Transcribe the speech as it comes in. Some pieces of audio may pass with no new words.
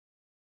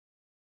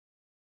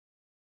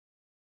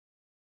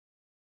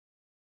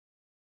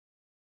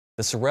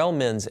The Sorel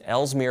men's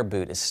Ellesmere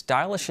boot is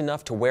stylish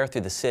enough to wear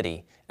through the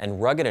city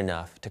and rugged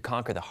enough to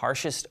conquer the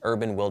harshest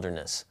urban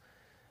wilderness.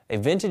 A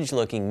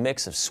vintage-looking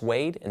mix of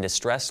suede and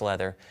distressed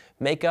leather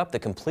make up the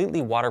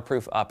completely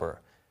waterproof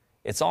upper.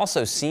 It's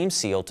also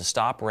seam-sealed to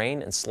stop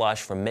rain and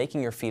slush from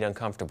making your feet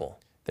uncomfortable.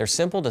 They're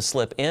simple to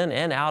slip in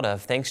and out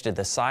of thanks to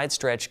the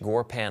side-stretch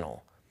gore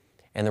panel.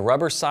 And the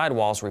rubber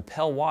sidewalls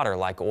repel water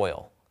like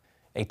oil.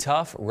 A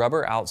tough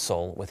rubber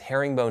outsole with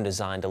herringbone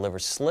design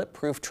delivers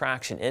slip-proof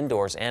traction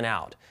indoors and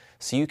out,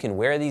 so you can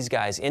wear these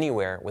guys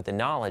anywhere with the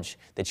knowledge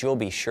that you'll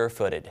be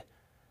sure-footed.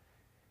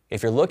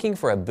 If you're looking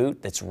for a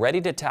boot that's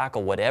ready to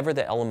tackle whatever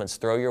the elements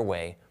throw your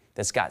way,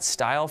 that's got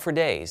style for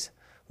days,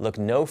 look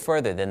no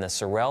further than the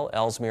Sorel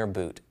Ellesmere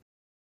boot.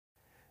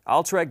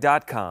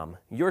 Altreg.com,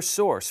 your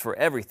source for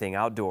everything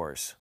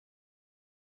outdoors.